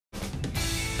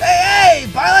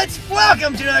pilots,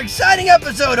 welcome to another exciting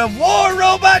episode of War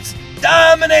Robots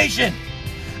Domination.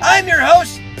 I'm your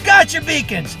host, Gotchure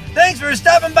Beacons. Thanks for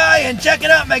stopping by and checking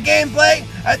out my gameplay.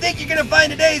 I think you're going to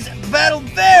find today's battle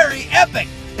very epic.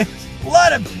 It's a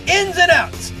lot of ins and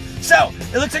outs. So,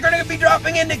 it looks like we're going to be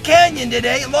dropping into Canyon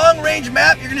today. Long range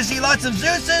map. You're going to see lots of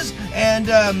Zeuses and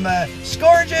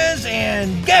Scourges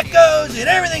and Geckos and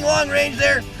everything long range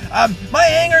there. My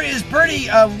hangar is pretty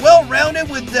well-rounded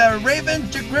with Raven,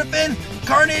 Griffin,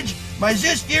 Carnage, my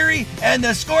Zeus Fury, and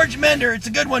the Scourge Mender. It's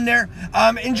a good one there.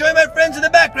 Enjoy my friends in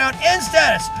the background and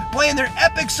status playing their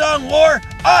epic song War.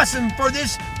 Awesome for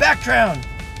this background.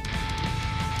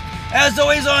 As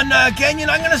always on Canyon,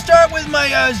 I'm going to start with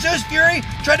my Zeus Fury.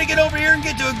 Try to get over here and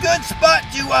get to a good spot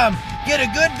to get a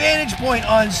good vantage point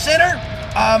on center.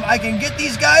 I can get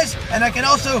these guys, and I can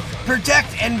also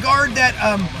protect and guard that,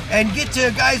 and get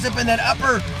to guys up in that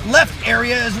upper left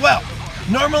area as well.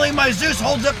 Normally my Zeus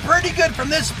holds up pretty good from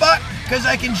this spot because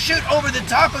I can shoot over the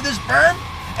top of this berm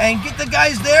and get the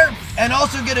guys there and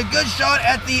also get a good shot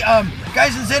at the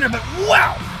guys in center. But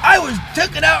wow, I was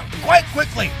taken out quite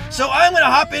quickly. So I'm going to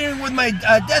hop in with my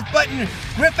death button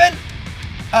Griffin,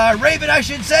 Raven I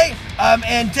should say,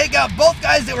 and take out both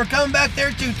guys that were coming back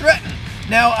there to threaten.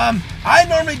 Now, I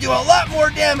normally do a lot more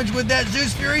damage with that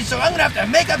Zeus Fury, so I'm going to have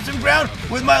to make up some ground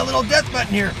with my little death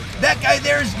button here. That guy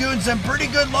there is doing some pretty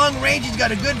good long range. He's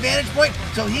got a good vantage point,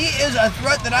 so he is a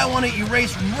threat that I want to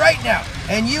erase right now.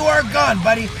 And you are gone,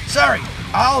 buddy. Sorry,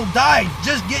 I'll die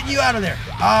just getting you out of there.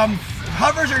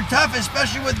 Hovers are tough,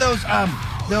 especially with those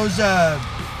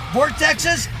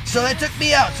vortexes, so that took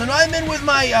me out. So now I'm in with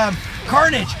my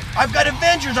Carnage. I've got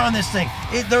Avengers on this thing.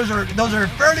 Those are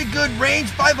fairly good range,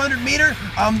 500 meter.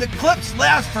 The clips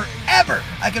last forever.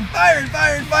 I can fire and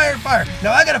fire and fire and fire.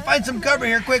 Now I gotta find some cover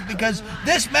here quick because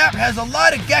this map has a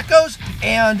lot of geckos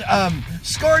and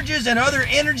Scourges and other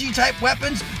energy type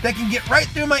weapons that can get right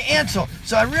through my Ansel.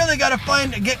 So I really gotta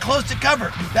get close to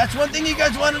cover. That's one thing you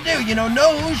guys want to do.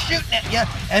 Know who's shooting at you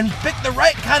and pick the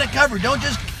right kind of cover. Don't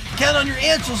just count on your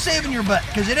Ansel saving your butt,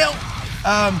 because it don't.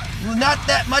 Not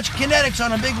that much kinetics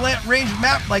on a big range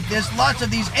map like this. Lots of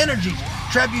these energies.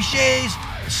 Trebuchets,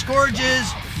 Scourges,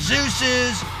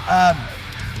 Zeuses,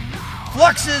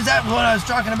 Fluxes, that was what I was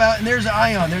talking about, and there's an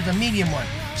Ion, there's a medium one.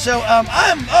 So,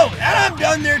 I'm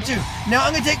done there too. Now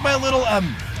I'm gonna take my little,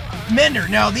 Mender.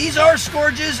 Now these are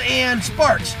Scourges and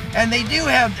Sparks, and they do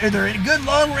have, they're a good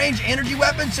long range energy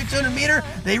weapon, 600 meter.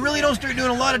 They really don't start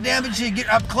doing a lot of damage until you get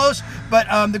up close, but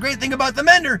the great thing about the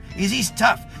Mender is he's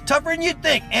tough. Tougher than you'd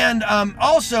think, and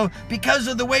also because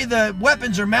of the way the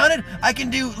weapons are mounted, I can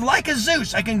do like a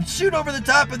Zeus. I can shoot over the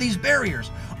top of these barriers.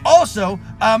 Also,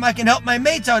 I can help my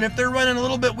mates out if they're running a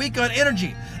little bit weak on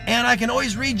energy, and I can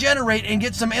always regenerate and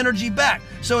get some energy back.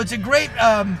 So it's a great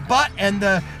bot, and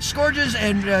the Scourges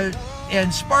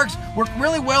and Sparks work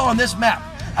really well on this map.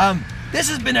 This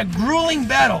has been a grueling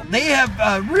battle. They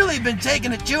have really been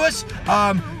taking it to us.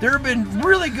 They've been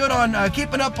really good on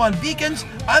keeping up on beacons.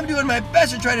 I'm doing my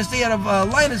best to try to stay out of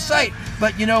line of sight,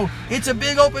 but it's a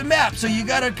big open map, so you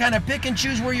gotta kind of pick and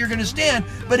choose where you're gonna stand.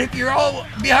 But if you're all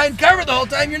behind cover the whole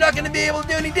time, you're not gonna be able to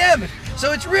do any damage.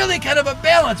 So it's really kind of a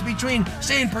balance between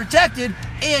staying protected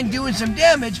and doing some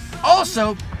damage.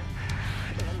 Also,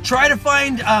 try to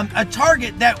find a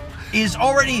target that is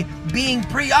already being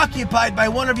preoccupied by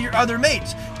one of your other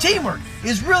mates. Teamwork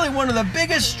is really one of the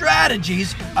biggest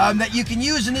strategies that you can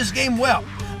use in this game well.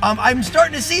 I'm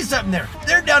starting to see something there.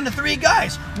 They're down to 3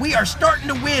 guys. We are starting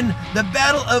to win the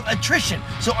battle of attrition.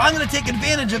 So I'm going to take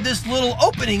advantage of this little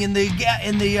opening in the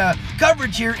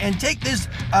coverage here and take this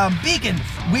beacon.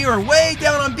 We are way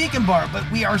down on beacon bar, but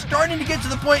we are starting to get to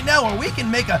the point now where we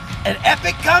can make an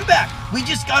epic comeback. We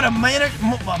just got to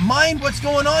mind what's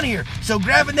going on here. So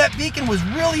grabbing that beacon was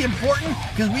really important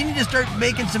because we need to start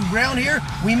making some ground here.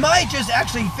 We might just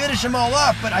actually finish them all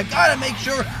off, but I got to make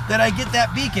sure that I get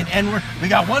that beacon. And we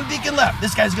got 1 beacon left.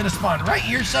 This guy's going to spawn right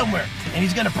here somewhere, and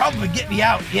he's going to probably get me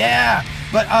out. Yeah.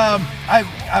 But,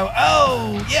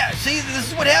 oh, yeah, see, this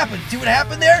is what happened. See what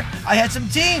happened there? I had some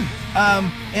team,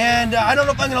 and I don't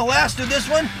know if I'm going to last through this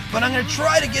one, but I'm going to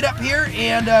try to get up here,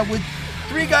 and with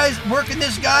 3 guys working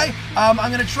this guy, I'm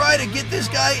going to try to get this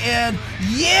guy, and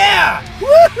yeah!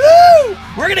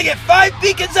 Woohoo! We're going to get 5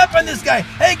 beacons up on this guy.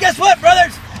 Hey, guess what,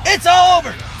 brothers? It's all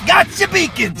over. Gotcha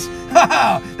beacons.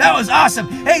 That was awesome.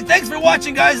 Hey, thanks for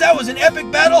watching, guys. That was an epic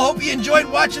battle. Hope you enjoyed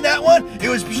watching that one. It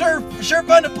was sure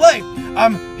fun to play.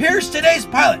 Here's today's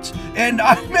pilots, and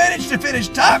I managed to finish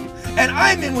top, and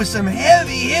I'm in with some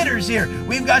heavy hitters here.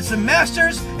 We've got some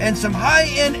masters and some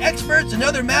high-end experts.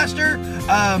 Another master.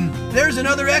 There's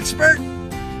another expert.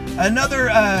 Another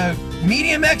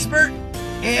medium expert.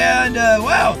 And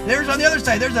wow, there's on the other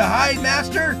side. There's a high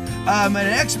master and an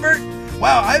expert.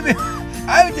 Wow, I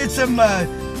did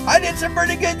some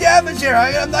pretty good damage here.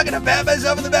 I'm not gonna pat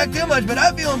myself in the back too much, but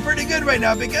I'm feeling pretty good right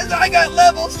now because I got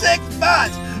level 6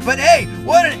 bots. But hey,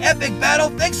 what an epic battle.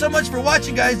 Thanks so much for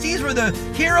watching, guys. These were the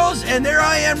heroes, and there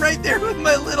I am right there with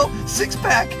my little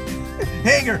 6-pack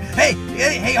hanger. Hey,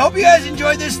 hope you guys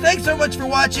enjoyed this. Thanks so much for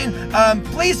watching.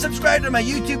 Please subscribe to my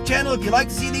YouTube channel if you like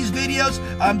to see these videos.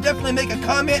 Definitely make a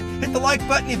comment, hit the like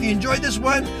button if you enjoyed this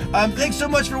one. Thanks so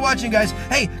much for watching, guys.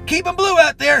 Hey, keep them blue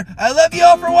out there. I love you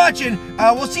all for watching.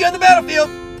 We'll see you on the battlefield.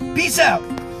 Peace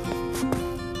out.